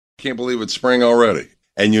Can't believe it's spring already.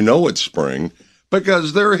 And you know it's spring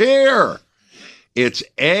because they're here. It's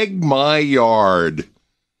Egg My Yard.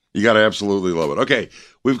 You got to absolutely love it. Okay,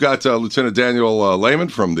 we've got Lieutenant Daniel Lehman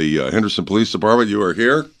from the Henderson Police Department. You are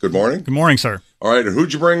here. Good morning. Good morning, sir. All right, and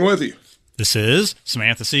who'd you bring with you? This is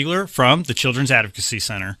Samantha Siegler from the Children's Advocacy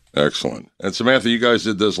Center. Excellent. And Samantha, you guys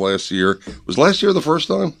did this last year. Was last year the first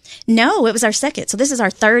time? No, it was our second. So this is our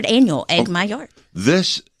third annual Egg My Yard.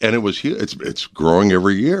 And it was huge. It's growing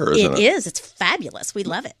every year, isn't it? It is. It's fabulous. We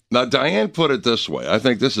love it. Now, Diane put it this way. I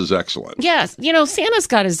think this is excellent. Yes. Santa's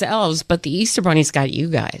got his elves, but the Easter Bunny's got you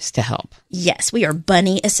guys to help. Yes, we are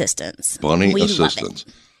bunny assistants. Bunny we assistants.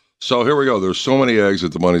 So here we go. There's so many eggs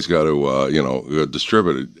that the bunny's got to,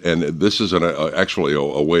 distribute it. And this is actually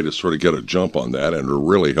a way to sort of get a jump on that and to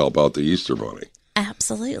really help out the Easter Bunny.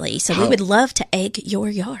 Absolutely. So we would love to egg your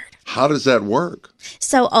yard. How does that work?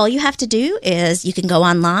 So all you have to do is you can go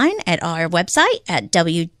online at our website at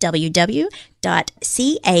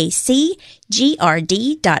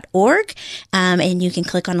www.cacgrd.org, and you can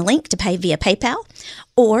click on a link to pay via PayPal,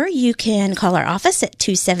 or you can call our office at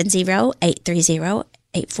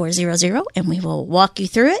 270-830-8400, and we will walk you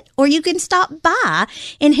through it. Or you can stop by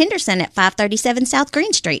in Henderson at 537 South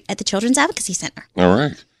Green Street at the Children's Advocacy Center. All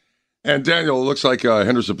right. And Daniel, it looks like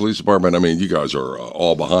Henderson Police Department, you guys are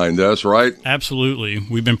all behind this, right? Absolutely.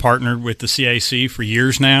 We've been partnered with the CAC for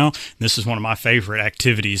years now. This is one of my favorite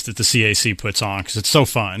activities that the CAC puts on because it's so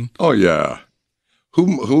fun. Oh, yeah. I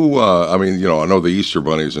know the Easter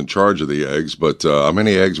Bunny is in charge of the eggs, but how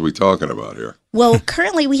many eggs are we talking about here? Well,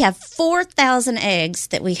 currently we have 4,000 eggs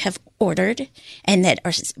that we have ordered and that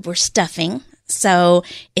we're stuffing. So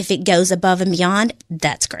if it goes above and beyond,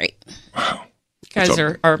 that's great. Wow. You guys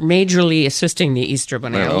are majorly assisting the Easter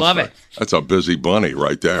Bunny. I love it. That's a busy bunny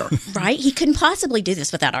right there. Right? He couldn't possibly do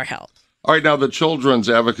this without our help. All right, now the Children's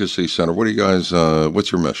Advocacy Center, what do you guys,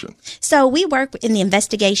 what's your mission? So we work in the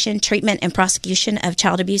investigation, treatment, and prosecution of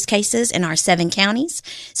child abuse cases in our 7 counties.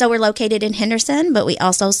 So we're located in Henderson, but we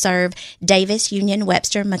also serve Davis, Union,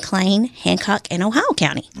 Webster, McLean, Hancock, and Ohio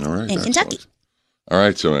County in Kentucky. All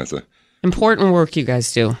right, Samantha. Important work you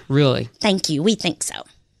guys do, really. Thank you. We think so.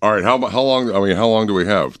 All right, how long do we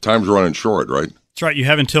have? Time's running short, right? That's right. You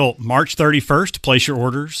have until March 31st to place your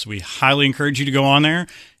orders. We highly encourage you to go on there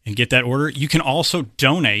and get that order. You can also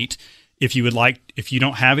donate if you would like, if you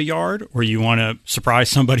don't have a yard or you want to surprise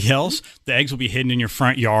somebody else. The eggs will be hidden in your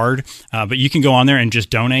front yard, but you can go on there and just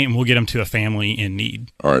donate, and we'll get them to a family in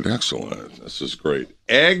need. All right, excellent. This is great.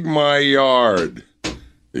 Egg My Yard.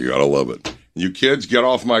 You got to love it. You kids, get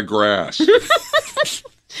off my grass.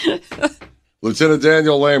 Lieutenant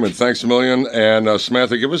Daniel Lehman, thanks a million. And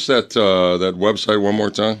Samantha, give us that website one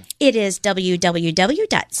more time. It is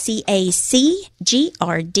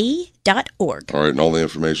www.cacgrd.org. All right, and all the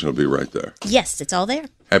information will be right there. Yes, it's all there.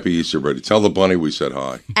 Happy Easter, buddy. Tell the bunny we said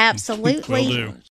hi. Absolutely. Will do.